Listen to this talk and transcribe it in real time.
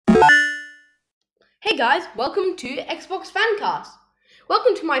Hey guys, welcome to Xbox Fancast.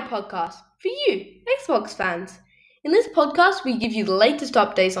 Welcome to my podcast for you, Xbox fans. In this podcast, we give you the latest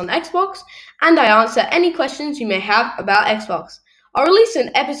updates on Xbox and I answer any questions you may have about Xbox. I'll release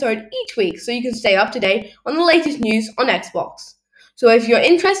an episode each week so you can stay up to date on the latest news on Xbox. So if you're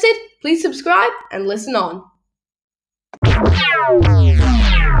interested, please subscribe and listen on.